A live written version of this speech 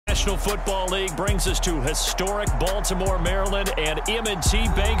National Football League brings us to historic Baltimore, Maryland, and M&T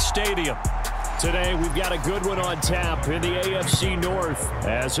Bank Stadium. Today, we've got a good one on tap in the AFC North,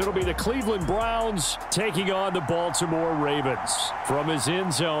 as it'll be the Cleveland Browns taking on the Baltimore Ravens. From his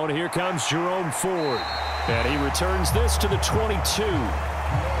end zone, here comes Jerome Ford, and he returns this to the 22.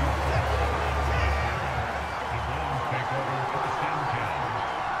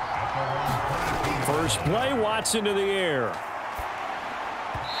 First play, Watson to the air.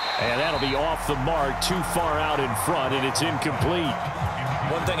 And that'll be off the mark, too far out in front, and it's incomplete.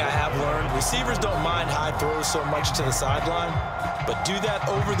 One thing I have learned, receivers don't mind high throws so much to the sideline, but do that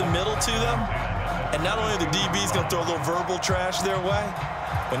over the middle to them, and not only are the DBs going to throw a little verbal trash their way,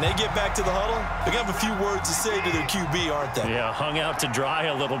 when they get back to the huddle, they're going to have a few words to say to their QB, aren't they? Yeah, hung out to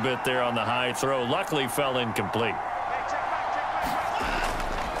dry a little bit there on the high throw. Luckily, fell incomplete.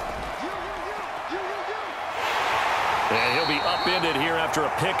 And he'll be upended here after a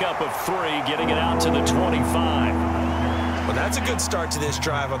pickup of 3, getting it out to the 25. Well, that's a good start to this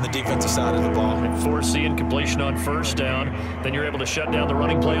drive on the defensive side of the ball. And force the incompletion on first down. Then you're able to shut down the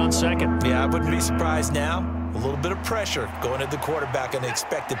running play on second. Yeah, I wouldn't be surprised now. A little bit of pressure going at the quarterback in the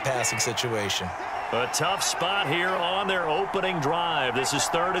expected passing situation. A tough spot here on their opening drive. This is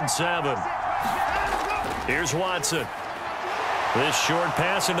 3rd and 7. Here's Watson. This short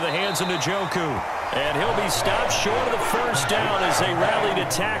pass into the hands of Njoku. And he'll be stopped short of the first down as they rally to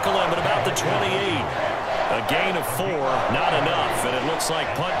tackle him at about the 28. A gain of 4, not enough, and it looks like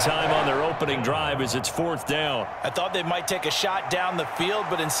punt time on their opening drive as it's 4th down. I thought they might take a shot down the field,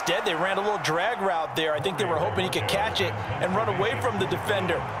 but instead they ran a little drag route there. I think they were hoping he could catch it and run away from the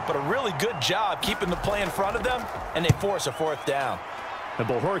defender, but a really good job keeping the play in front of them, and they force a 4th down. And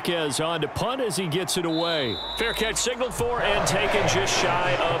Bojorquez on to punt as he gets it away. Fair catch signaled for and taken just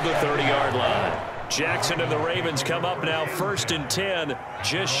shy of the 30-yard line. Jackson and the Ravens come up now 1st and 10,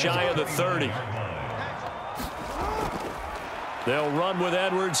 just shy of the 30. They'll run with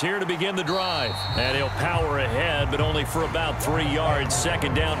Edwards here to begin the drive. And he'll power ahead, but only for about 3 yards.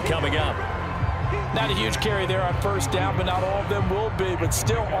 2nd down coming up. Not a huge carry there on first down, but not all of them will be. But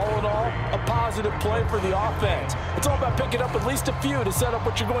still, all in all, a positive play for the offense. It's all about picking up at least a few to set up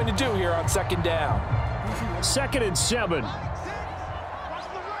what you're going to do here on 2nd down. 2nd and 7.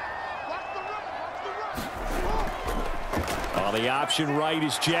 On the option right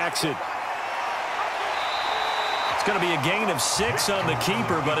is Jackson. It's going to be a gain of 6 on the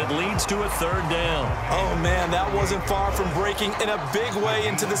keeper, but it leads to a 3rd down. Oh, man, that wasn't far from breaking in a big way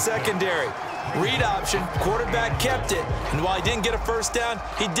into the secondary. Read option, quarterback kept it, and while he didn't get a first down,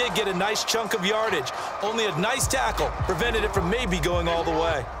 he did get a nice chunk of yardage. Only a nice tackle prevented it from maybe going all the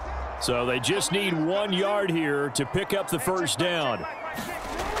way. So they just need 1 yard here to pick up the first down.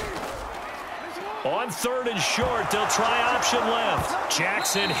 On 3rd and short, they'll try option left.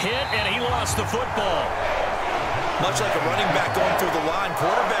 Jackson hit, and he lost the football. Much like a running back going through the line,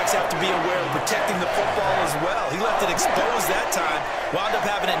 quarterbacks have to be aware of protecting the football as well. He left it exposed that time, wound up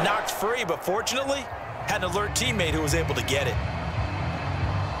having it knocked free, but fortunately, had an alert teammate who was able to get it.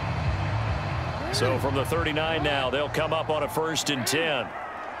 So from the 39 now, they'll come up on a 1st and 10.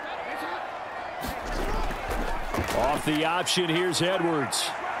 Off the option, here's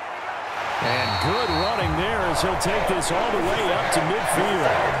Edwards. And good running there as he'll take this all the way up to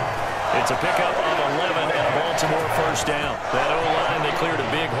midfield. It's a pickup of 11 and a Baltimore 1st down. That O-line, they cleared a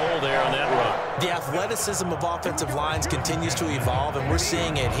big hole there on that run. The athleticism of offensive lines continues to evolve, and we're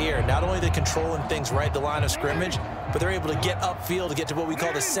seeing it here. Not only are they controlling things right at the line of scrimmage, but they're able to get upfield to get to what we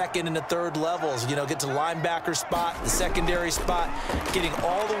call the 2nd and the 3rd levels. You know, get to the linebacker spot, the secondary spot, getting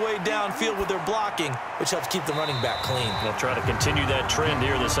all the way downfield with their blocking, which helps keep the running back clean. They'll try to continue that trend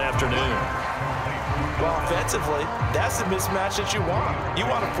here this afternoon. Well, offensively, that's the mismatch that you want. You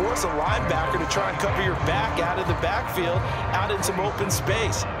want to force a linebacker to try and cover your back out of the backfield, out in some open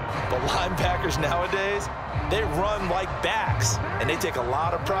space. But linebackers nowadays, they run like backs, and they take a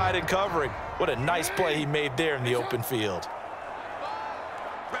lot of pride in covering. What a nice play he made there in the open field.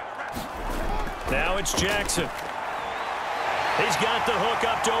 Now it's Jackson. He's got the hook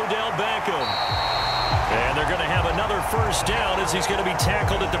up to Odell Beckham. And they're going to have another 1st down as he's going to be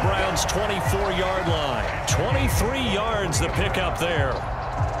tackled at the Browns' 24-yard line. 23 yards the pickup there.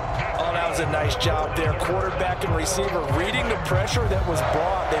 Oh, that was a nice job there. Quarterback and receiver reading the pressure that was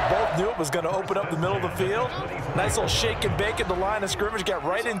brought. They both knew it was going to open up the middle of the field. Nice little shake and bake at the line of scrimmage, got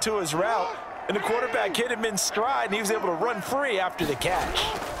right into his route. And the quarterback hit him in stride, and he was able to run free after the catch.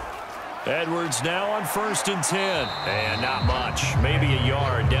 Edwards now on 1st and 10. And not much. Maybe a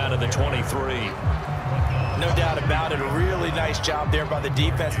yard down to the 23. No doubt about it. A really nice job there by the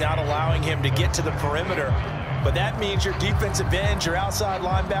defense, not allowing him to get to the perimeter. But that means your defensive ends, your outside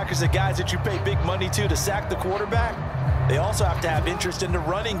linebackers, the guys that you pay big money to sack the quarterback, they also have to have interest in the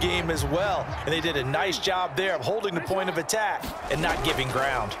running game as well. And they did a nice job there of holding the point of attack and not giving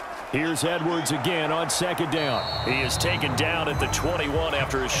ground. Here's Edwards again on second down. He is taken down at the 21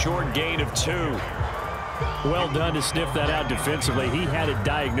 after a short gain of 2. Well done to sniff that out defensively. He had it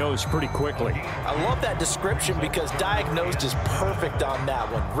diagnosed pretty quickly. I love that description because diagnosed is perfect on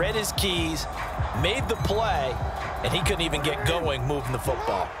that one. Read his keys, made the play, and he couldn't even get going moving the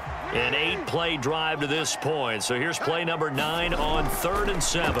football. An 8-play drive to this point. So here's play number 9 on 3rd and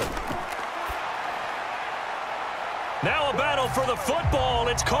 7. Now a battle for the football.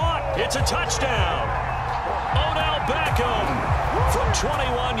 It's caught. It's a touchdown. Odell Beckham from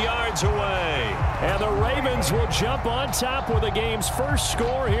 21 yards away. And the Ravens will jump on top with the game's first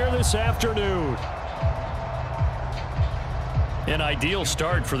score here this afternoon. An ideal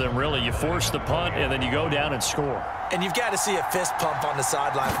start for them, really. You force the punt, and then you go down and score. And you've got to see a fist pump on the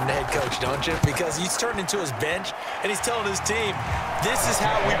sideline from the head coach, don't you? Because he's turned into his bench, and he's telling his team, this is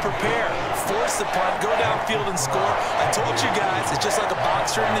how we prepare. Force the punt, go downfield and score. I told you guys, it's just like a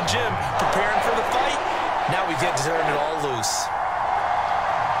boxer in the gym preparing for the fight. Now we get to turn it all loose.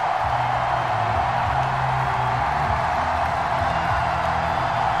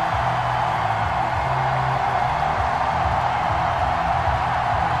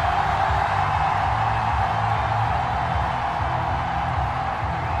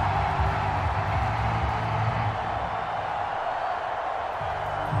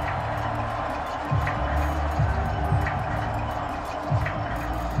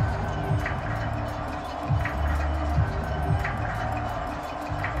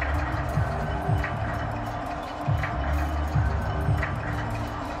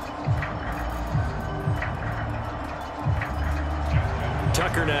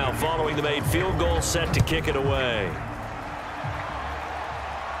 Tucker now following the made field goal, set to kick it away.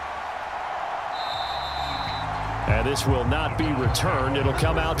 And this will not be returned. It'll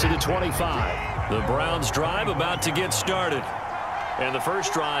come out to the 25. The Browns drive about to get started. And the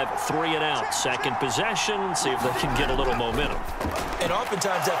first drive, 3 and out. Second possession, see if they can get a little momentum. And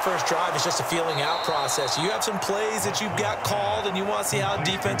oftentimes that first drive is just a feeling out process. You have some plays that you've got called and you want to see how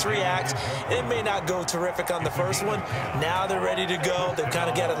defense reacts. It may not go terrific on the first one. Now they're ready to go. They've kind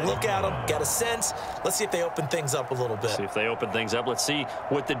of got to look at them, got a sense. Let's see if they open things up a little bit. See if they open things up. Let's see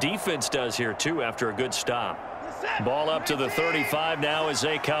what the defense does here, too, after a good stop. Ball up to the 35 now as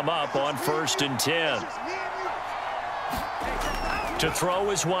they come up on 1st and 10. To throw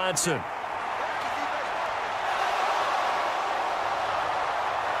is Watson.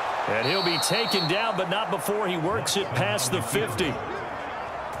 And he'll be taken down, but not before he works it past the 50.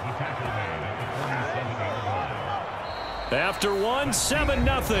 After one,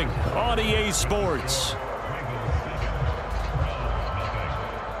 7-0 on EA Sports.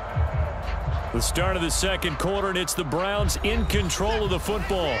 The start of the second quarter, and it's the Browns in control of the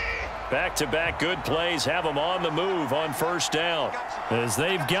football. Back-to-back good plays have them on the move on 1st down. As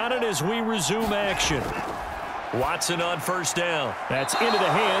they've got it as we resume action. Watson on 1st down. That's into the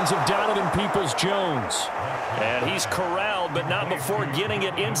hands of Donovan Peoples-Jones. And he's corralled, but not before getting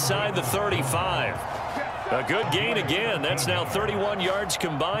it inside the 35. A good gain again. That's now 31 yards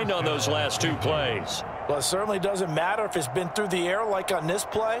combined on those last 2 plays. Well, it certainly doesn't matter if it's been through the air like on this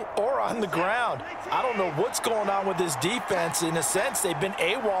play or on the ground. I don't know what's going on with this defense. In a sense, they've been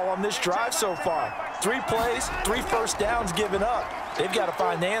AWOL on this drive so far. 3 plays, 3 first downs given up. They've got to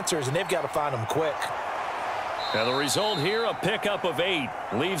find answers, and they've got to find them quick. Now the result here, a pickup of 8.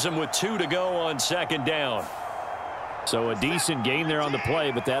 Leaves them with 2 to go on 2nd down. So a decent gain there on the play,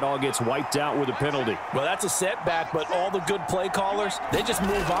 but that all gets wiped out with a penalty. Well, that's a setback, but all the good play callers, they just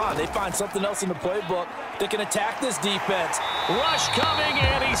move on. They find something else in the playbook that can attack this defense. Rush coming,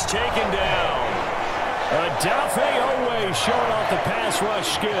 and he's taken down. Odafe Oweh showing off the pass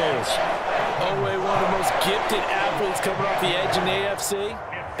rush skills. Oweh, one of the most gifted athletes coming off the edge in the AFC.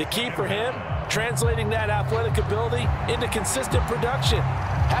 The key for him, translating that athletic ability into consistent production.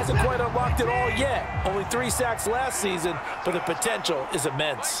 Hasn't quite unlocked it all yet. Only 3 sacks last season, but the potential is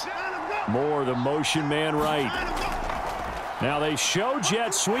immense. More the motion man right. Now they show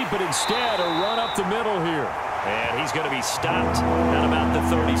jet sweep, but instead a run up the middle here. And he's going to be stopped at about the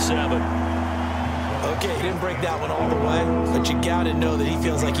 37. Okay, he didn't break that one all the way, but you got to know that he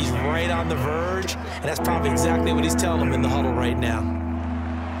feels like he's right on the verge, and that's probably exactly what he's telling him in the huddle right now.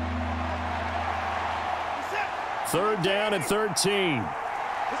 3rd down and 13.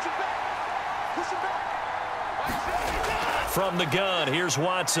 From the gun, here's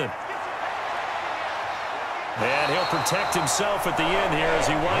Watson. And he'll protect himself at the end here as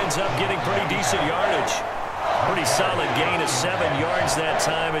he winds up getting pretty decent yardage. Pretty solid gain of 7 yards that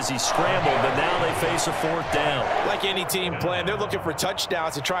time as he scrambled, but now they face a 4th down. Like any team playing, they're looking for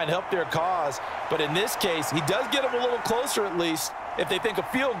touchdowns to try and help their cause. But in this case, he does get them a little closer at least if they think a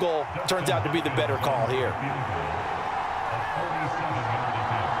field goal turns out to be the better call here.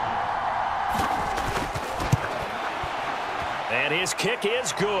 And his kick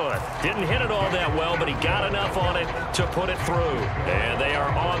is good. Didn't hit it all that well, but he got enough on it to put it through. And they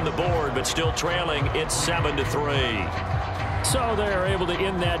are on the board, but still trailing. It's 7-3. So they're able to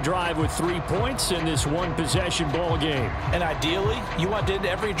end that drive with 3 points in this one-possession ball game. And ideally, you want to end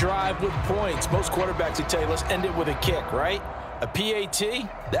every drive with points. Most quarterbacks would tell you, let's end it with a kick, right? A PAT,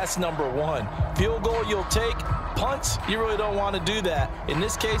 that's number 1. Field goal you'll take. Punts, you really don't want to do that. In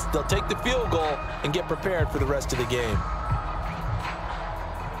this case, they'll take the field goal and get prepared for the rest of the game.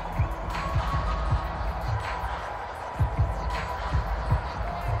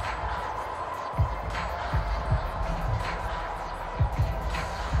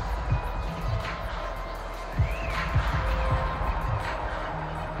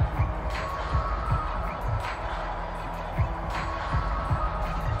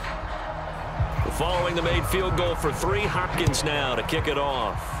 Following the made field goal for 3, Hopkins now to kick it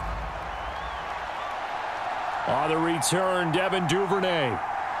off. On the return, Devin Duvernay.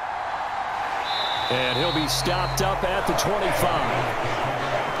 And he'll be stopped up at the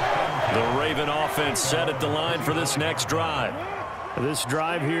 25. The Raven offense set at the line for this next drive. This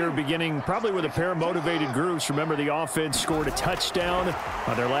drive here beginning probably with a pair of motivated groups. Remember, the offense scored a touchdown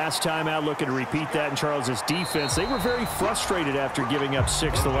on their last time out, looking to repeat that in Charles's defense. They were very frustrated after giving up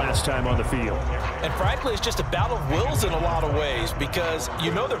 6 the last time on the field. And frankly, it's just a battle of wills in a lot of ways because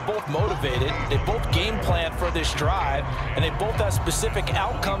you know they're both motivated. They both game plan for this drive, and they both have specific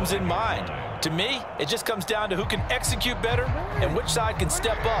outcomes in mind. To me, it just comes down to who can execute better and which side can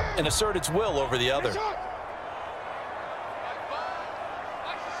step up and assert its will over the other.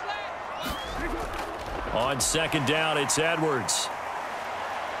 On 2nd down, it's Edwards.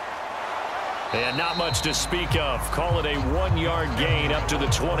 And not much to speak of. Call it a 1-yard gain up to the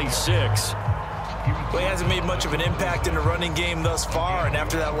 26. Well, he hasn't made much of an impact in the running game thus far, and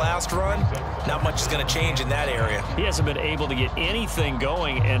after that last run, not much is going to change in that area. He hasn't been able to get anything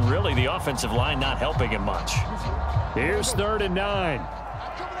going, and really the offensive line not helping him much. Here's 3rd and 9.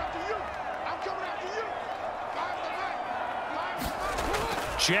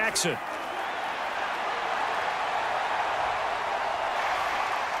 Jackson.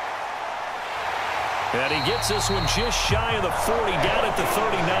 And he gets this one just shy of the 40, down at the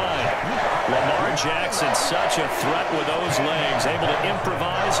 39. Lamar Jackson, such a threat with those legs, able to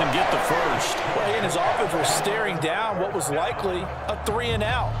improvise and get the first. Well, he and his offense were staring down what was likely a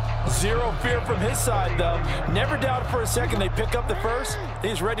 3-and-out. Zero fear from his side, though. Never doubted for a second they pick up the first.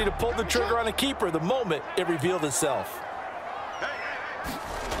 He's ready to pull the trigger on a keeper the moment it revealed itself.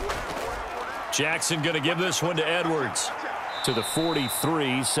 Jackson going to give this one to Edwards. To the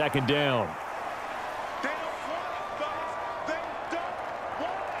 43, 2nd down.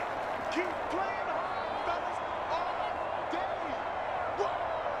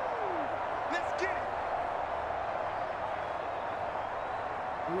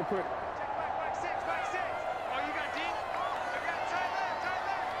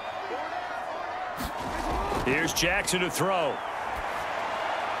 Here's Jackson to throw.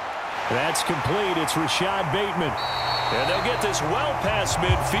 That's complete. It's Rashad Bateman. And they'll get this well past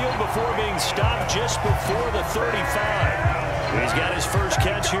midfield before being stopped just before the 35. He's got his first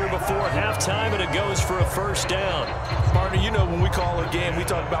catch here before halftime, and it goes for a 1st down. Partner, you know when we call a game, we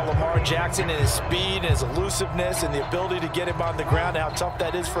talk about Lamar Jackson and his speed and his elusiveness and the ability to get him on the ground, how tough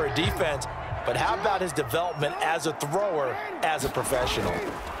that is for a defense. But how about his development as a thrower, as a professional?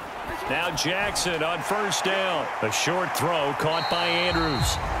 Now Jackson on 1st down. A short throw caught by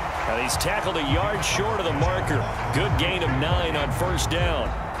Andrews. And he's tackled a yard short of the marker. Good gain of 9 on 1st down.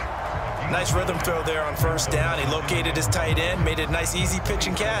 Nice rhythm throw there on 1st down. He located his tight end, made it a nice easy pitch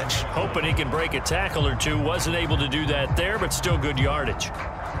and catch. Hoping he can break a tackle or two. Wasn't able to do that there, but still good yardage.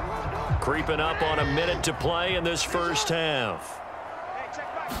 Creeping up on a minute to play in this 1st half.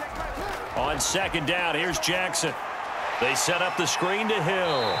 On 2nd down, here's Jackson. They set up the screen to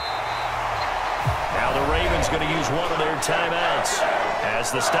Hill. Now the Ravens going to use one of their timeouts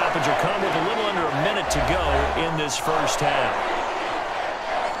as the stoppage will come with a little under a minute to go in this 1st half.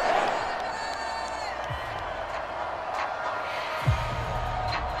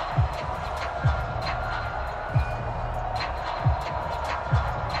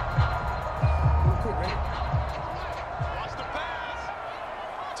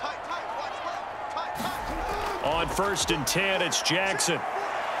 On 1st and 10, it's Jackson.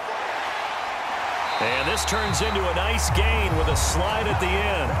 And this turns into a nice gain with a slide at the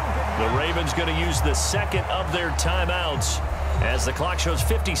end. The Ravens going to use the second of their timeouts as the clock shows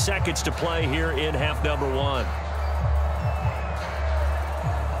 50 seconds to play here in half number 1.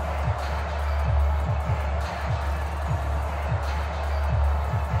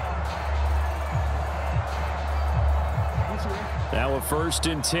 Now a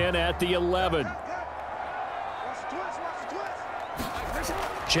 1st and 10 at the 11.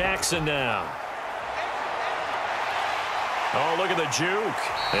 Jackson now. Oh, look at the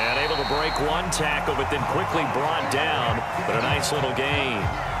juke. And able to break one tackle, but then quickly brought down. But a nice little gain.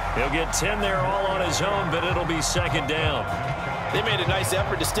 He'll get 10 there all on his own, but it'll be 2nd down. They made a nice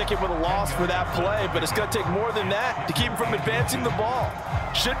effort to stick him with a loss for that play, but it's going to take more than that to keep him from advancing the ball.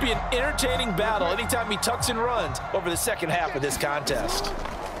 Should be an entertaining battle anytime he tucks and runs over the second half of this contest.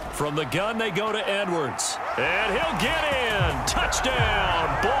 From the gun, they go to Edwards. And he'll get in. Touchdown,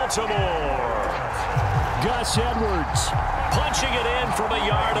 Baltimore. Gus Edwards punching it in from a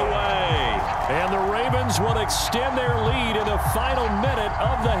yard away. And the Ravens will extend their lead in the final minute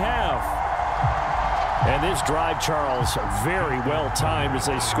of the half. And this drive, Charles, very well timed as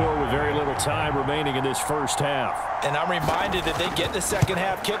they score with very little time remaining in this first half. And I'm reminded that they get the second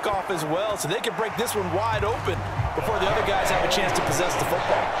half kickoff as well, so they can break this one wide open before the other guys have a chance to possess the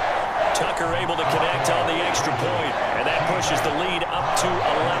football. Tucker able to connect on the extra point, and that pushes the lead up to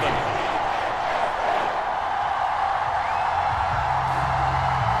 11.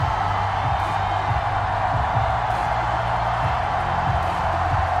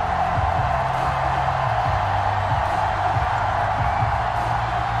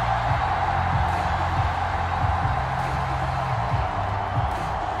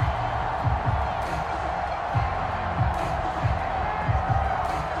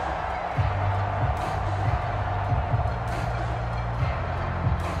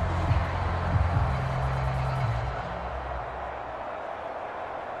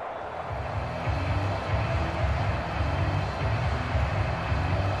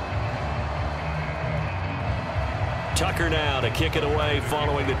 Tucker now to kick it away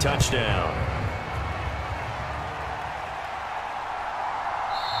following the touchdown.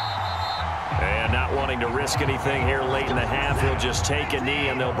 And not wanting to risk anything here late in the half, he'll just take a knee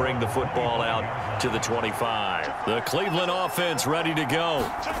and they'll bring the football out to the 25. The Cleveland offense ready to go.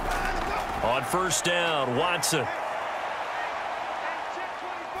 On 1st down, Watson.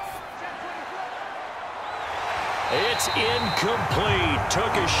 It's incomplete.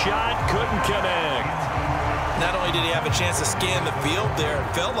 Took a shot, couldn't connect. Not only did he have a chance to scan the field there,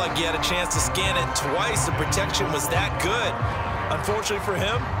 it felt like he had a chance to scan it twice. The protection was that good. Unfortunately for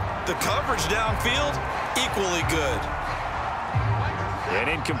him, the coverage downfield, equally good. An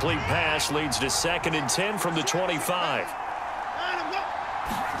incomplete pass leads to 2nd and 10 from the 25.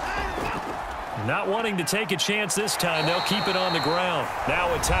 Not wanting to take a chance this time, they'll keep it on the ground.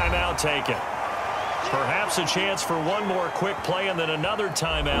 Now a timeout taken. Perhaps a chance for one more quick play and then another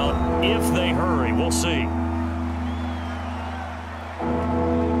timeout if they hurry. We'll see.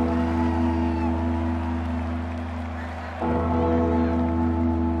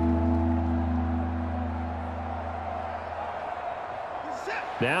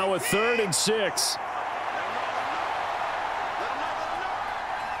 Now a 3rd and 6.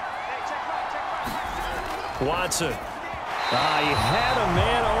 Watson. He had a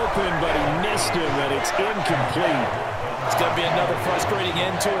man open, but he missed him, and it's incomplete. It's going to be another frustrating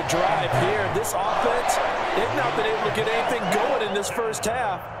end to a drive here. This offense, they've not been able to get anything going in this first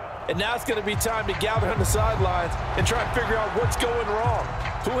half. And now it's going to be time to gather on the sidelines and try and figure out what's going wrong.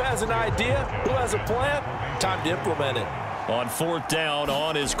 Who has an idea? Who has a plan? Time to implement it. On 4th down,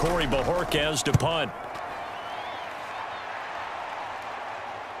 on is Corey Bojorquez to punt.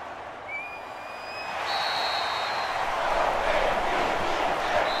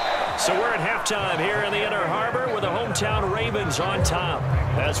 So we're at halftime here in the Inner Harbor with the hometown Ravens on top.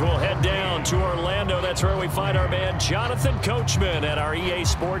 As we'll head down to Orlando, that's where we find our man Jonathan Coachman at our EA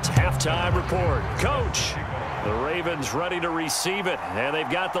Sports Halftime Report. Coach, the Ravens ready to receive it, and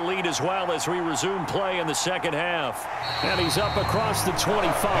they've got the lead as well as we resume play in the second half. And he's up across the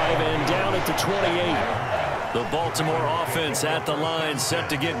 25 and down at the 28. The Baltimore offense at the line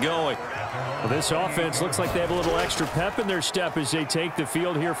set to get going. Well, this offense looks like they have a little extra pep in their step as they take the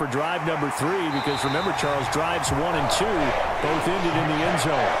field here for drive number 3, because remember, Charles, drives 1 and 2 both ended in the end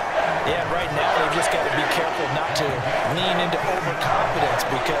zone. Yeah, right now they've just got to be careful not to lean into overconfidence,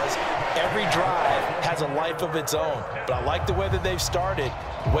 because every drive has a life of its own. But I like the way that they've started,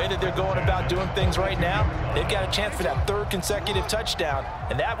 the way that they're going about doing things right now. They've got a chance for that 3rd consecutive touchdown,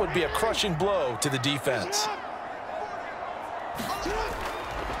 and that would be a crushing blow to the defense.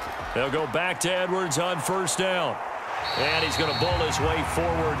 They'll go back to Edwards on first down. And he's going to bowl his way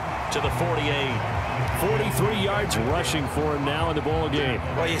forward to the 48. 43 yards rushing for him now in the ball game.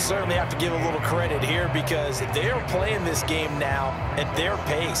 Well, you certainly have to give a little credit here because they're playing this game now at their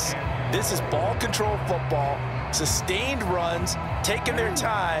pace. This is ball control football, sustained runs, taking their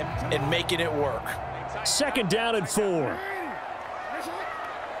time, and making it work. 2nd down and 4.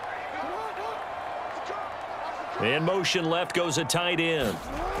 In motion left goes a tight end.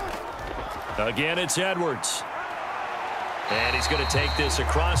 Again, it's Edwards. And he's going to take this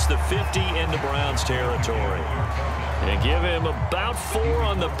across the 50 into Browns territory. And give him about 4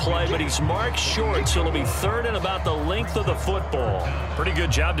 on the play, but he's marked short, so it'll be 3rd and about the length of the football. Pretty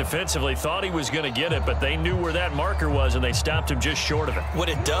good job defensively. Thought he was going to get it, but they knew where that marker was, and they stopped him just short of it. What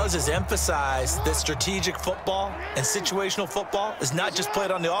it does is emphasize that strategic football and situational football is not just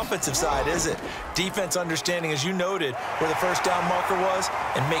played on the offensive side, is it? Defense understanding, as you noted, where the first down marker was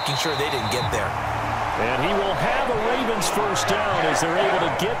and making sure they didn't get there. And he will have a Ravens first down as they're able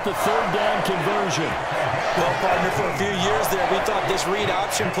to get the 3rd down conversion. Well, partner, for a few years there, we thought this read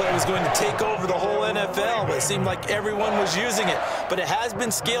option play was going to take over the whole NFL. It seemed like everyone was using it. But it has been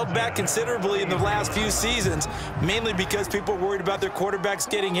scaled back considerably in the last few seasons, mainly because people are worried about their quarterbacks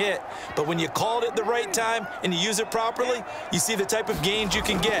getting hit. But when you call it at the right time and you use it properly, you see the type of gains you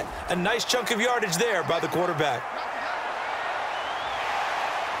can get. A nice chunk of yardage there by the quarterback.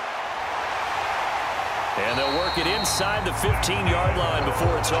 And they'll work it inside the 15-yard line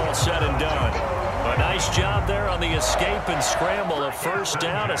before it's all said and done. A nice job there on the escape and scramble. A first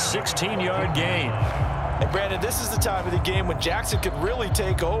down, a 16-yard gain. And, Brandon, this is the time of the game when Jackson could really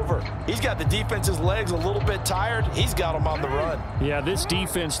take over. He's got the defense's legs a little bit tired. He's got them on the run. Yeah, this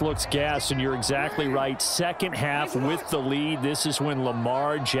defense looks gassed, and you're exactly right. Second half with the lead. This is when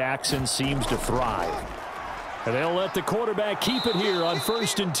Lamar Jackson seems to thrive. And they'll let the quarterback keep it here on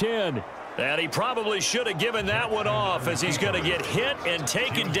 1st and 10. And he probably should have given that one off as he's going to get hit and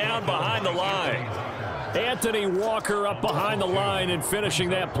taken down behind the line. Anthony Walker up behind the line and finishing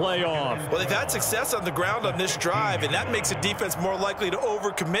that play off. Well, they've had success on the ground on this drive, and that makes the defense more likely to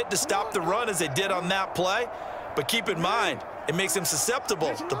overcommit to stop the run as they did on that play. But keep in mind, it makes them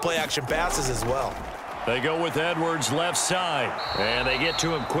susceptible to play-action passes as well. They go with Edwards left side, and they get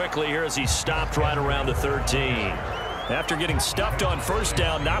to him quickly here as he stopped right around the 13. After getting stuffed on first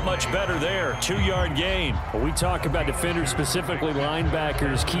down, not much better there. 2-yard gain. Well, we talk about defenders, specifically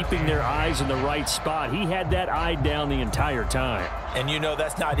linebackers, keeping their eyes in the right spot. He had that eye down the entire time. And you know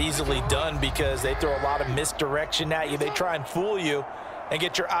that's not easily done because they throw a lot of misdirection at you. They try and fool you and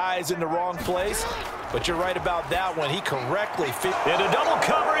get your eyes in the wrong place. But you're right about that one. He correctly fit. Into double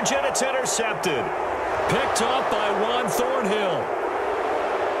coverage, and it's intercepted. Picked up by Juan Thornhill.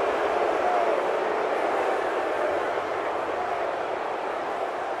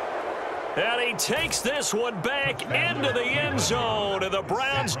 And he takes this one back into the end zone, and the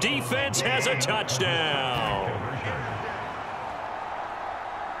Browns defense has a touchdown.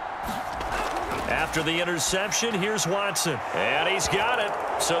 After the interception, here's Watson. And he's got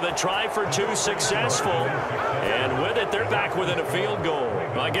it. So the try for 2 successful. And with it, they're back within a field goal.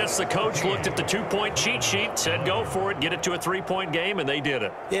 I guess the coach looked at the 2-point cheat sheet, said go for it, get it to a 3-point game, and they did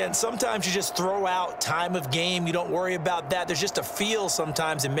it. Yeah, and sometimes you just throw out time of game. You don't worry about that. There's just a feel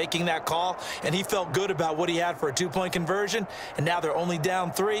sometimes in making that call. And he felt good about what he had for a 2-point conversion. And now they're only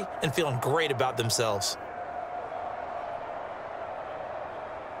down 3 and feeling great about themselves.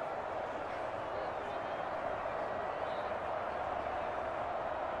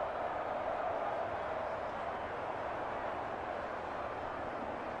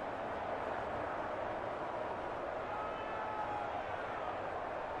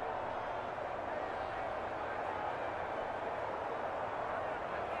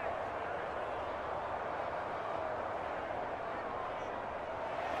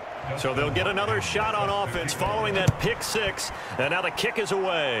 So they'll get another shot on offense following that pick 6. And now the kick is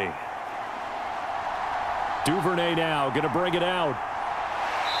away. Duvernay now going to bring it out.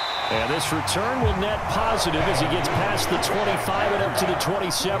 And this return will net positive as he gets past the 25 and up to the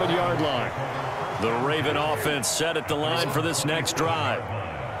 27-yard line. The Raven offense set at the line for this next drive.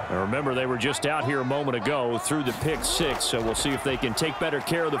 Now remember, they were just out here a moment ago through the pick 6, so we'll see if they can take better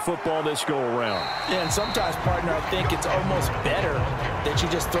care of the football this go-around. Yeah, and sometimes, partner, I think it's almost better that you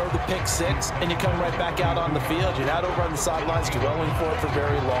just throw the pick 6 and you come right back out on the field. You're not over on the sidelines dwelling for it for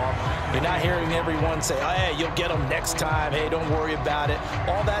very long. You're not hearing everyone say, oh, hey, you'll get them next time. Hey, don't worry about it.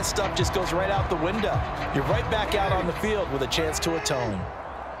 All that stuff just goes right out the window. You're right back out on the field with a chance to atone.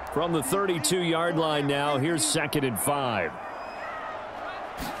 From the 32-yard line now, here's 2nd and 5.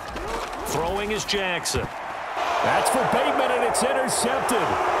 Throwing is Jackson. That's for Bateman, and it's intercepted.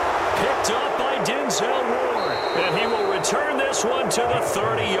 Picked up by Denzel Ward. And he will return this one to the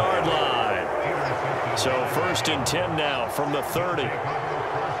 30-yard line. So 1st and 10 now from the 30.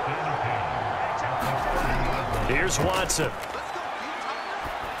 Here's Watson.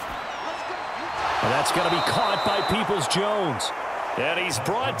 And that's going to be caught by Peoples-Jones. And he's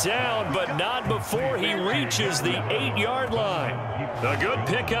brought down, but not before he reaches the 8-yard line. A good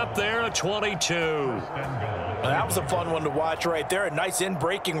pickup there, a 22. That was a fun one to watch right there. A nice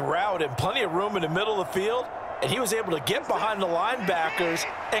in-breaking route and plenty of room in the middle of the field. And he was able to get behind the linebackers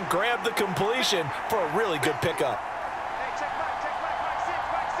and grab the completion for a really good pickup.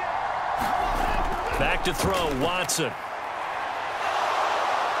 Back to throw, Watson.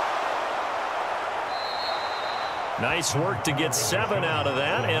 Nice work to get 7 out of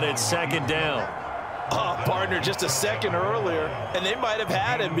that, and it's 2nd down. Partner, just a second earlier, and they might have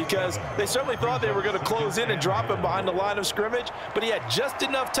had him because they certainly thought they were going to close in and drop him behind the line of scrimmage, but he had just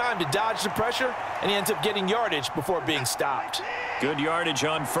enough time to dodge the pressure, and he ends up getting yardage before being stopped. Good yardage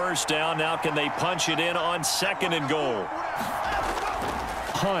on 1st down. Now can they punch it in on 2nd and goal?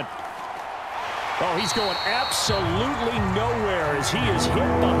 Hunt. Oh, he's going absolutely nowhere as he is hit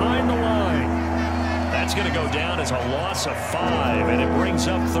behind the line. That's going to go down as a loss of 5, and it brings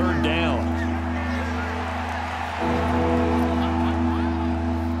up 3rd down.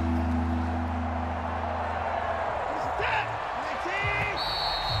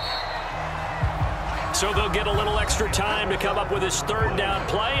 So they'll get a little extra time to come up with his 3rd down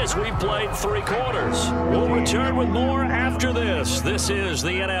play as we've played 3 quarters. We'll return with more after this. This is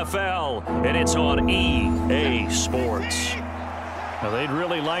the NFL, and it's on EA Sports. Now, they'd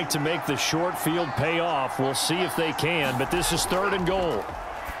really like to make the short field pay off. We'll see if they can, but this is 3rd and goal.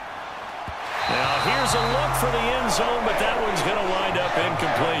 Now, here's a look for the end zone, but that one's going to wind up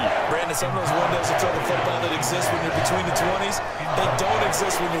incomplete. Brandon, some of those windows of the football that exist when you're between the 20s, they don't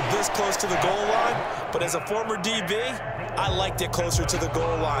exist when you're this close to the goal line. But as a former DB, I liked it closer to the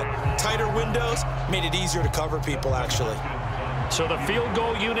goal line. Tighter windows made it easier to cover people, actually. So the field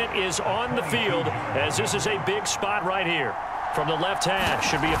goal unit is on the field as this is a big spot right here. From the left hash,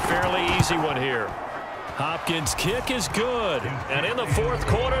 should be a fairly easy one here. Hopkins' kick is good. And in the 4th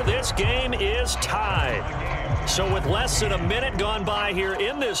quarter, this game is tied. So with less than a minute gone by here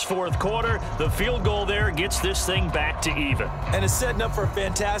in this 4th quarter, the field goal there gets this thing back to even. And it's setting up for a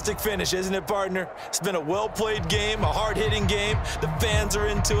fantastic finish, isn't it, partner? It's been a well-played game, a hard-hitting game. The fans are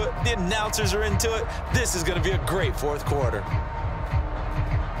into it. The announcers are into it. This is going to be a great 4th quarter.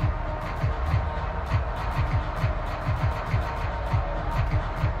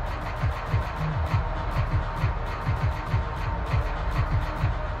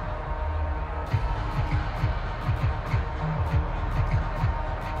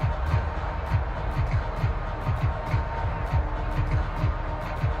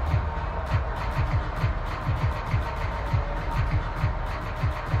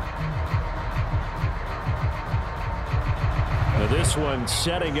 This one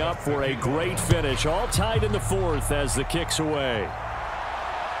setting up for a great finish. All tied in the 4th as the kick's away.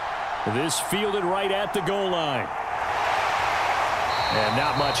 This fielded right at the goal line. And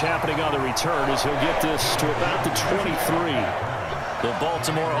not much happening on the return as he'll get this to about the 23. The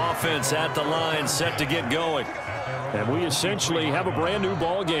Baltimore offense at the line set to get going. And we essentially have a brand new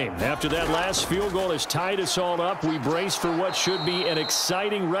ball game. After that last field goal has tied us all up, we brace for what should be an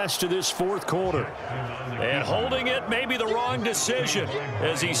exciting rest of this 4th quarter. And holding it may be the wrong decision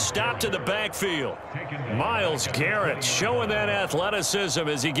as he stopped in the backfield. Myles Garrett showing that athleticism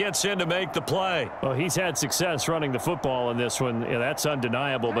as he gets in to make the play. Well, he's had success running the football in this one. Yeah, that's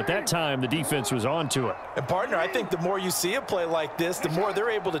undeniable. But that time, the defense was on to it. And, partner, I think the more you see a play like this, the more they're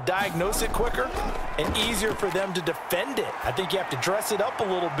able to diagnose it quicker and easier for them to defend it. I think you have to dress it up a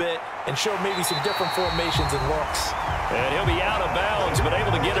little bit and show maybe some different formations and looks. And he'll be out of bounds, but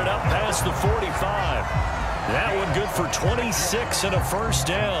able to get it up past the 45. That one good for 26 and a 1st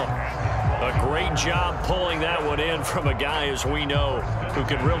down. A great job pulling that one in from a guy, as we know, who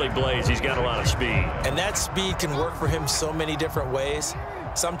can really blaze. He's got a lot of speed. And that speed can work for him so many different ways.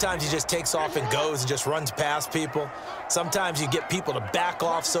 Sometimes he just takes off and goes and just runs past people. Sometimes you get people to back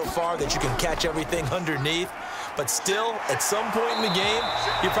off so far that you can catch everything underneath. But still, at some point in the game,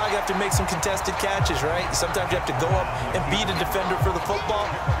 you probably have to make some contested catches, right? Sometimes you have to go up and beat a defender for the football.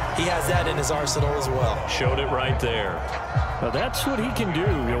 He has that in his arsenal as well. Showed it right there. Well, that's what he can do,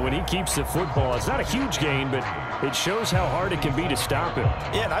 when he keeps the football. It's not a huge gain, but it shows how hard it can be to stop him.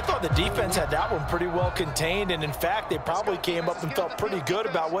 Yeah, and I thought the defense had that one pretty well contained, and in fact, they probably came up and felt pretty good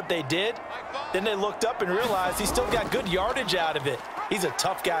about what they did. Then they looked up and realized he still got good yardage out of it. He's a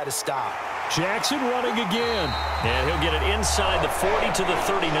tough guy to stop. Jackson running again. And he'll get it inside the 40 to the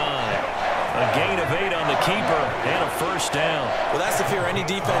 39. A gain of 8 on the keeper and a first down. Well, that's the fear any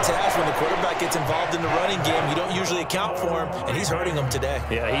defense has when the quarterback gets involved in the running game. You don't usually account for him, and he's hurting them today.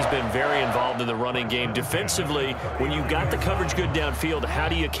 Yeah, he's been very involved in the running game. Defensively, when you got the coverage good downfield, how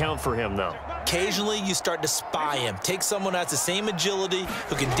do you account for him, though? Occasionally, you start to spy him. Take someone who has the same agility,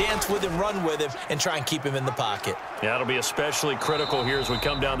 who can dance with him, run with him, and try and keep him in the pocket. Yeah, it'll be especially critical here as we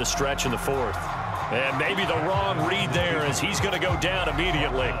come down the stretch in the fourth. And maybe the wrong read there as he's going to go down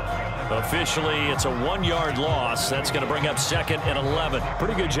immediately. Officially, it's a 1-yard loss. That's going to bring up 2nd and 11.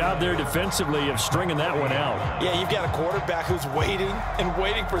 Pretty good job there defensively of stringing that one out. Yeah, you've got a quarterback who's waiting and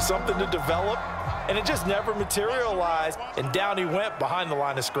waiting for something to develop, and it just never materialized, and down he went behind the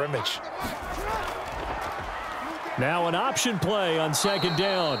line of scrimmage. Now an option play on 2nd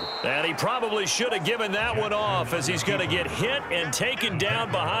down. And he probably should have given that one off as he's going to get hit and taken down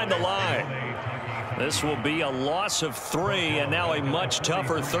behind the line. This will be a loss of 3, and now a much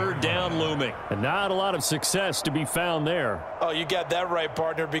tougher 3rd down looming. And not a lot of success to be found there. Oh, you got that right,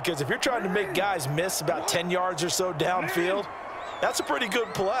 partner, because if you're trying to make guys miss about 10 yards or so downfield, that's a pretty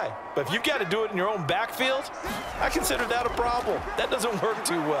good play. But if you've got to do it in your own backfield, I consider that a problem. That doesn't work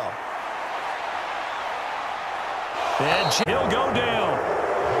too well. And he'll go down.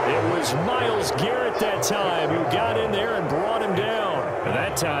 It was Myles Garrett that time who got in there and brought him down. And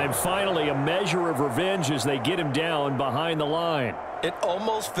that time, finally, a measure of revenge as they get him down behind the line. It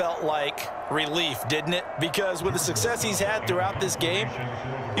almost felt like relief, didn't it? Because with the success he's had throughout this game,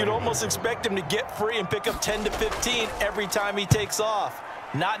 you'd almost expect him to get free and pick up 10 to 15 every time he takes off.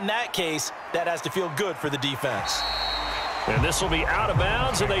 Not in that case. That has to feel good for the defense. And this will be out of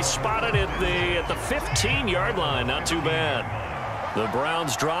bounds, and they spot it at the 15-yard line. Not too bad. The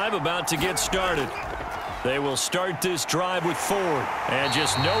Browns drive about to get started. They will start this drive with Ford. And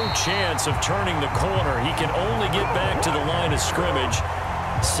just no chance of turning the corner. He can only get back to the line of scrimmage.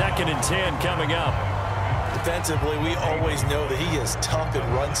 2nd and 10 coming up. Defensively, we always know that he is tough in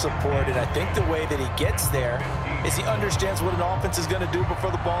run support, and I think the way that he gets there is he understands what an offense is going to do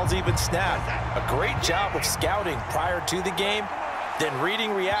before the ball's even snapped. A great job of scouting prior to the game, then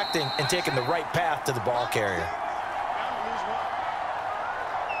reading, reacting, and taking the right path to the ball carrier.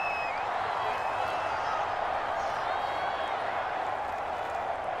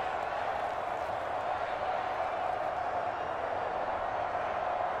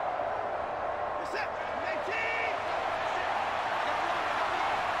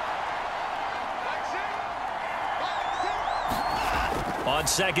 On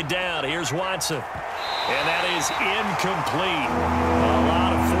 2nd down, here's Watson. And that is incomplete. A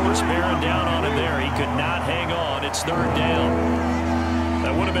lot of force bearing down on him there. He could not hang on. It's 3rd down.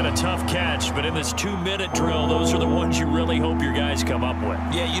 That would have been a tough catch, but in this 2-minute drill, those are the ones you really hope your guys come up with.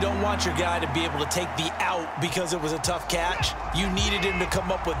 Yeah, you don't want your guy to be able to take the out because it was a tough catch. You needed him to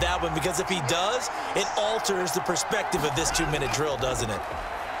come up with that one, because if he does, it alters the perspective of this 2-minute drill, doesn't it?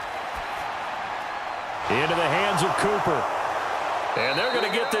 Into the hands of Cooper. And they're going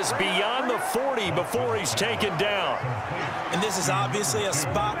to get this beyond the 40 before he's taken down. And this is obviously a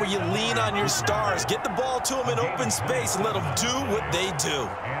spot where you lean on your stars. Get the ball to them in open space and let them do what they do.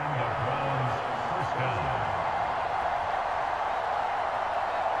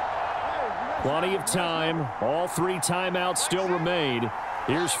 Plenty of time. All 3 timeouts still remain.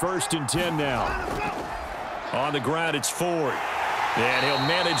 Here's 1st and 10 now. On the ground, it's Ford. And he'll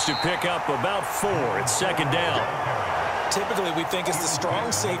manage to pick up about 4. It's 2nd down. Typically, we think it's the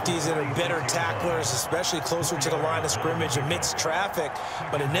strong safeties that are better tacklers, especially closer to the line of scrimmage amidst traffic.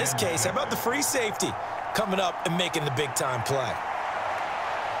 But in this case, how about the free safety coming up and making the big-time play?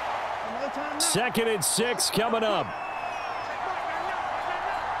 2nd and 6 coming up.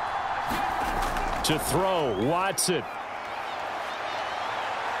 To throw, Watson.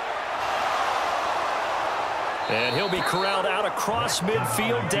 And he'll be corralled out across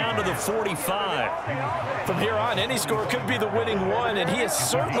midfield down to the 45. From here on, any score could be the winning one, and he is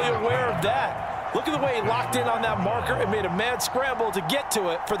certainly aware of that. Look at the way he locked in on that marker and made a mad scramble to get to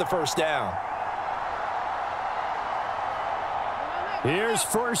it for the 1st down. Here's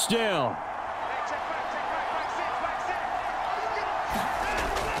 1st down.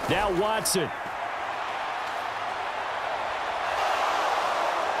 Now Watson.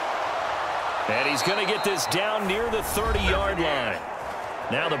 And he's going to get this down near the 30-yard line.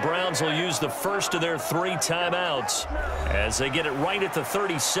 Now the Browns will use the first of their 3 timeouts as they get it right at the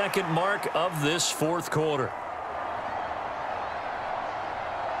 32nd mark of this 4th quarter.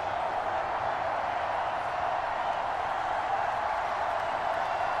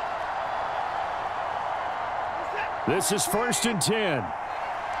 This is 1st and 10.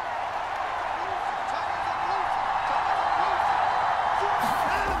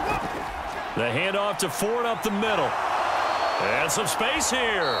 The handoff to Ford up the middle. And some space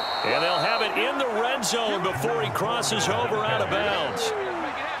here. And they'll have it in the red zone before he crosses over out of bounds.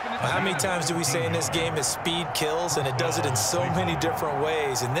 How many times do we say in this game that speed kills, and it does it in so many different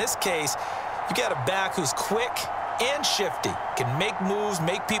ways? In this case, you got a back who's quick and shifty, can make moves,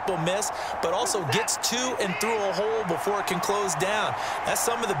 make people miss, but also gets to and through a hole before it can close down. That's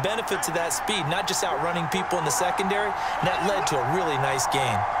some of the benefits of that speed, not just outrunning people in the secondary, and that led to a really nice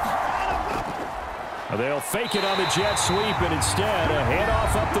gain. They'll fake it on the jet sweep, and instead a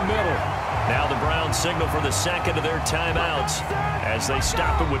handoff up the middle. Now the Browns signal for the second of their timeouts as they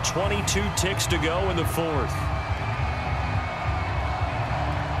stop it with 22 ticks to go in the fourth.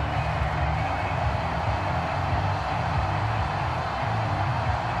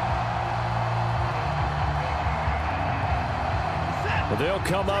 Well, they'll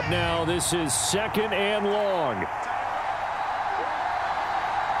come up now. This is 2nd and long.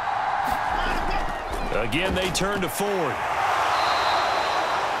 Again, they turn to Ford.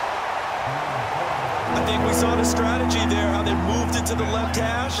 I think we saw the strategy there, how they moved it to the left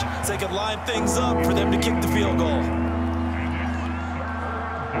hash so they could line things up for them to kick the field goal.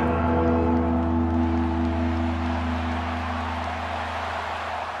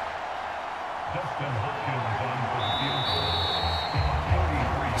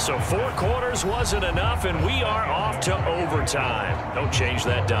 So 4 quarters wasn't enough, and we are off to overtime. Don't change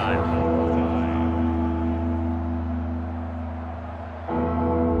that dime.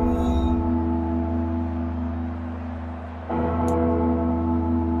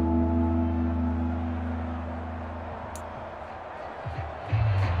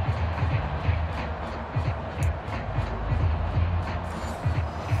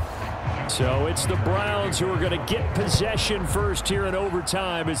 So it's the Browns who are going to get possession first here in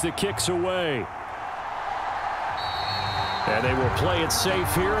overtime as the kick's away. And they will play it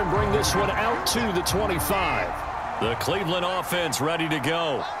safe here and bring this one out to the 25. The Cleveland offense ready to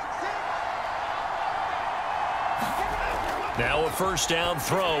go. Now a first down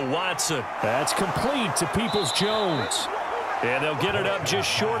throw, Watson. That's complete to Peoples-Jones. And they'll get it up just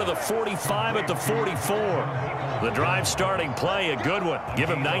short of the 45 at the 44. The drive starting play, a good one. Give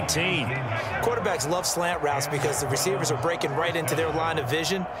him 19. Quarterbacks love slant routes because the receivers are breaking right into their line of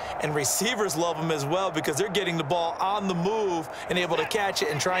vision, and receivers love them as well because they're getting the ball on the move and able to catch it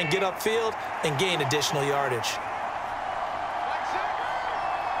and try and get upfield and gain additional yardage.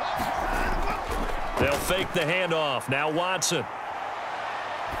 They'll fake the handoff. Now Watson.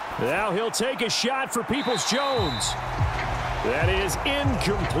 Now he'll take a shot for Peoples-Jones. That is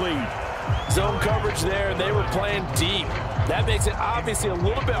incomplete. Zone coverage there, and they were playing deep. That makes it obviously a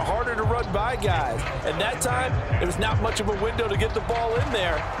little bit harder to run by guys. And that time, there was not much of a window to get the ball in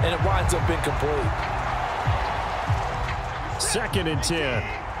there, and it winds up incomplete. 2nd and 10.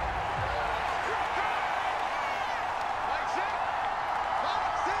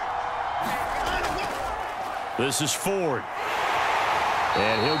 This is Ford.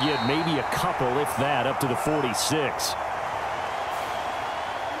 And he'll get maybe a couple, if that, up to the 46.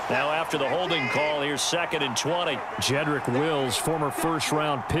 Now after the holding call, here's 2nd and 20. Jedrick Wills, former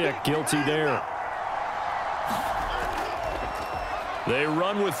first-round pick, guilty there. They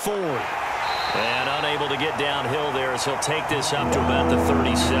run with Ford. And unable to get downhill there as he'll take this up to about the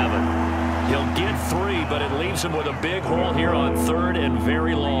 37. He'll get 3, but it leaves him with a big hole here on 3rd and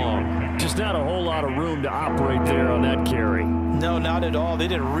very long. Just not a whole lot of room to operate there on that carry. No, not at all. They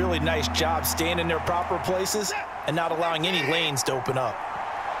did a really nice job staying in their proper places and not allowing any lanes to open up.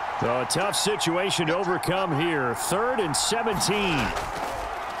 So a tough situation to overcome here. 3rd and 17.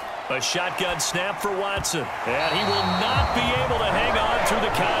 A shotgun snap for Watson. And he will not be able to hang on through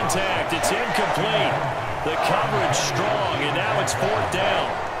the contact. It's incomplete. The coverage strong, and now it's 4th down.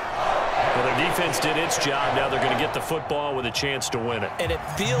 Well, their defense did its job. Now they're going to get the football with a chance to win it. And it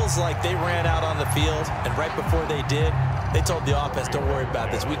feels like they ran out on the field, and right before they did, they told the offense, don't worry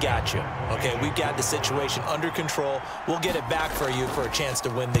about this. We got you. Okay, we got the situation under control. We'll get it back for you for a chance to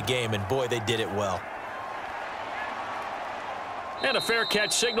win the game. And, boy, they did it well. And a fair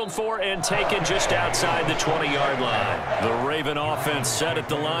catch signaled for and taken just outside the 20-yard line. The Raven offense set at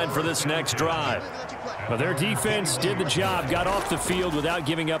the line for this next drive. Well, their defense did the job, got off the field without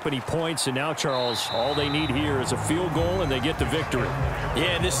giving up any points, and now, Charles, all they need here is a field goal, and they get the victory.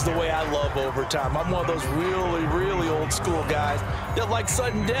 Yeah, and this is the way I love overtime. I'm one of those really, really old school guys that like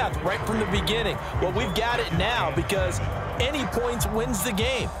sudden death right from the beginning. Well, we've got it now because any points wins the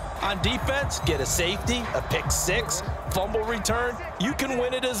game. On defense, get a safety, a pick 6, fumble return, you can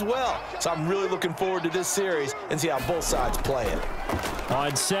win it as well. So I'm really looking forward to this series and see how both sides play it.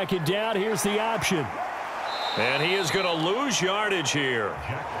 On 2nd down, here's the option. And he is going to lose yardage here.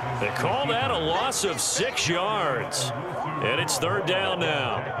 They call that a loss of 6 yards. And it's 3rd down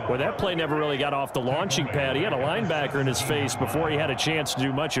now. Well, that play never really got off the launching pad. He had a linebacker in his face before he had a chance to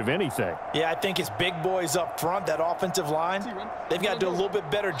do much of anything. Yeah, I think it's big boys up front, that offensive line. They've got to do a little bit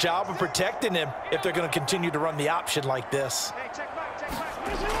better job of protecting him if they're going to continue to run the option like this.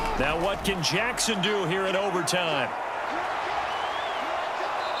 Now what can Jackson do here in overtime?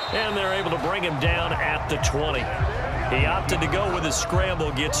 And they're able to bring him down at the 20. He opted to go with a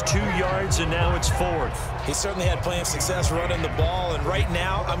scramble, gets 2 yards, and now it's 4th. He certainly had plenty of success running the ball, and right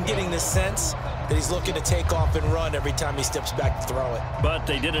now I'm getting the sense that he's looking to take off and run every time he steps back to throw it. But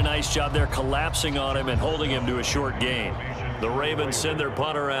they did a nice job there collapsing on him and holding him to a short gain. The Ravens send their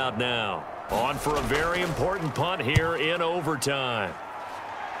punter out now. On for a very important punt here in overtime.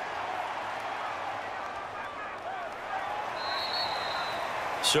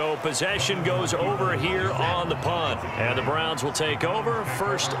 So possession goes over here on the punt. And the Browns will take over,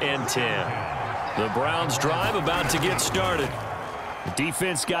 1st and 10. The Browns drive about to get started. The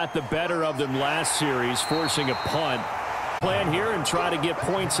defense got the better of them last series, forcing a punt. Plan here and try to get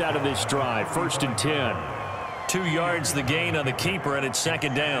points out of this drive. 1st and 10. 2 yards the gain on the keeper, and it's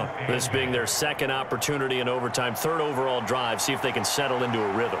 2nd down. This being their 2nd opportunity in overtime, 3rd overall drive. See if they can settle into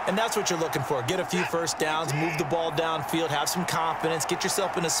a rhythm. And that's what you're looking for. Get a few first downs, move the ball downfield, have some confidence, get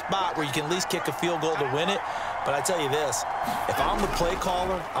yourself in a spot where you can at least kick a field goal to win it. But I tell you this, if I'm the play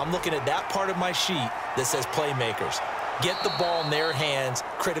caller, I'm looking at that part of my sheet that says playmakers. Get the ball in their hands,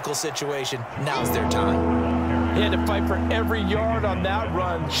 critical situation. Now's their time. He had to fight for every yard on that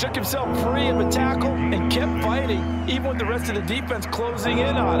run. Shook himself free of a tackle and kept fighting, even with the rest of the defense closing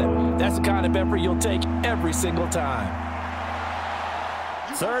in on him. That's the kind of effort you'll take every single time.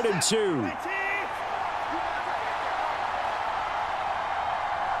 3rd and 2.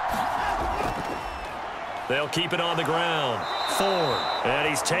 They'll keep it on the ground. 4. And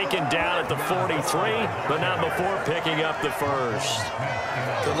he's taken down at the 43, but not before picking up the 1st.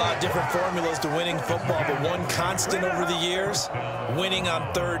 There's a lot of different formulas to winning football, but one constant over the years, winning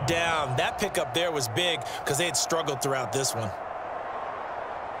on 3rd down. That pickup there was big because they had struggled throughout this one.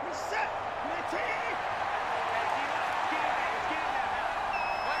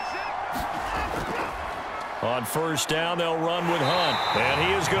 On 1st down, they'll run with Hunt. And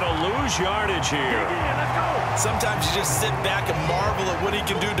he is going to lose yardage here. Sometimes you just sit back and marvel at what he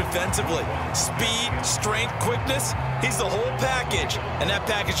can do defensively. Speed, strength, quickness, he's the whole package. And that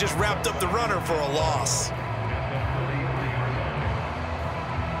package just wrapped up the runner for a loss.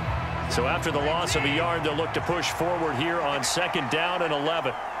 So after the loss of a yard, they'll look to push forward here on 2nd down and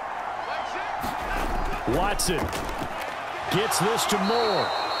 11. Watson gets this to Moore.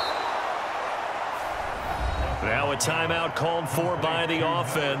 Now a timeout called for by the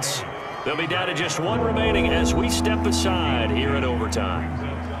offense. They'll be down to just 1 remaining as we step aside here in overtime.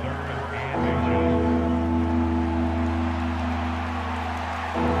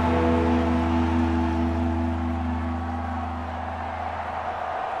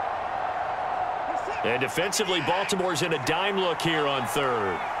 And defensively, Baltimore's in a dime look here on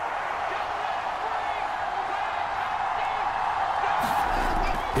 3rd.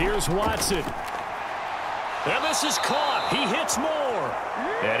 Here's Watson. And this is caught. He hits Moore.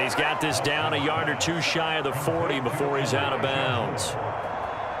 And he's got this down a yard or 2 shy of the 40 before he's out of bounds.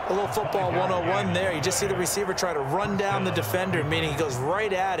 A little football 101 there. You just see the receiver try to run down the defender, meaning he goes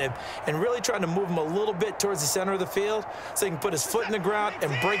right at him and really trying to move him a little bit towards the center of the field so he can put his foot in the ground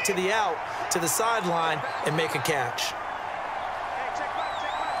and break to the out, to the sideline, and make a catch.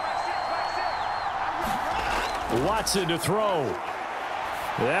 Watson to throw.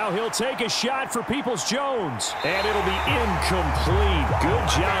 Now he'll take a shot for Peoples-Jones. And it'll be incomplete. Good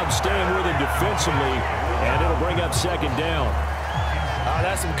job staying with him defensively. And it'll bring up 2nd down.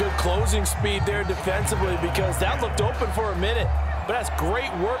 That's some good closing speed there defensively because that looked open for a minute. But that's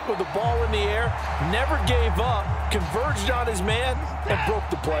great work with the ball in the air. Never gave up. Converged on his man and broke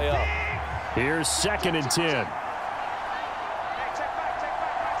the play up. Here's 2nd and 10.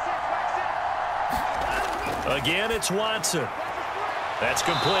 Again, it's Watson. That's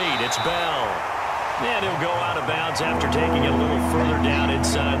complete. It's Bell. And he'll go out of bounds after taking it a little further down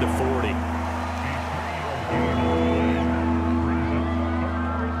inside the 40.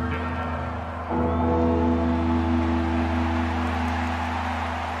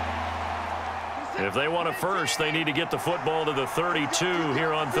 If they want a first, they need to get the football to the 32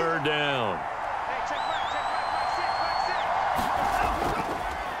 here on 3rd down.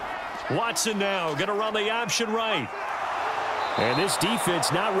 Watson now going to run the option right. And this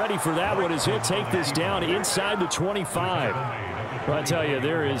defense not ready for that one as he'll take this down inside the 25. Well, I tell you,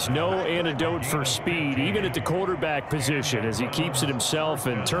 there is no antidote for speed, even at the quarterback position, as he keeps it himself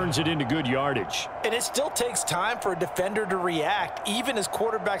and turns it into good yardage. And it still takes time for a defender to react, even as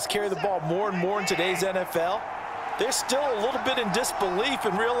quarterbacks carry the ball more and more in today's NFL. They're still a little bit in disbelief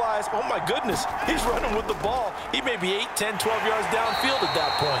and realize, oh my goodness, he's running with the ball. He may be 8, 10, 12 yards downfield at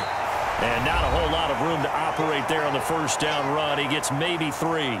that point. And not a whole lot of room to operate there on the first down run. He gets maybe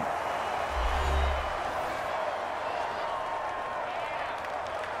 3.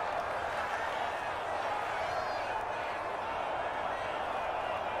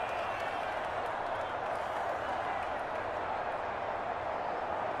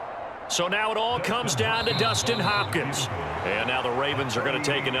 So now it all comes down to Dustin Hopkins. And now the Ravens are going to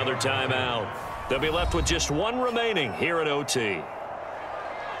take another timeout. They'll be left with just one remaining here at OT.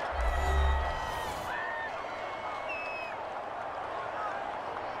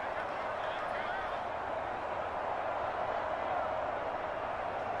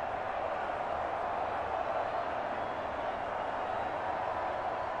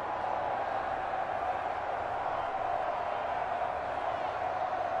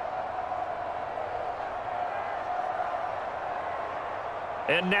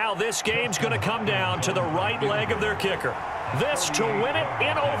 And now this game's going to come down to the right leg of their kicker. This to win it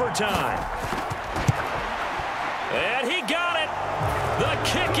in overtime. And he got it. The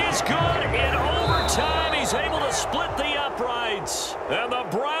kick is good in overtime. He's able to split the uprights. And the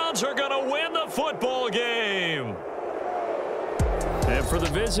Browns are going to win the football game. And for the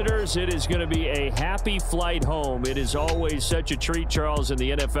visitors, it is going to be a happy flight home. It is always such a treat, Charles, in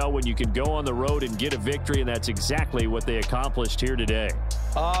the NFL when you can go on the road and get a victory, and that's exactly what they accomplished here today.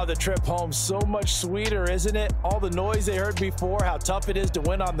 Oh, the trip home so much sweeter, isn't it? All the noise they heard before, how tough it is to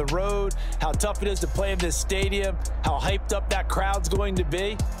win on the road, how tough it is to play in this stadium, how hyped up that crowd's going to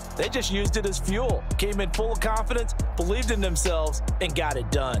be. They just used it as fuel, came in full of confidence, believed in themselves, and got it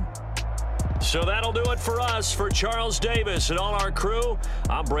done. So that'll do it for us. For Charles Davis and all our crew,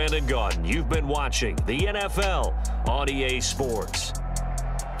 I'm Brandon Gaudin. You've been watching the NFL on EA Sports.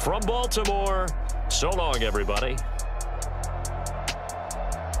 From Baltimore, so long, everybody.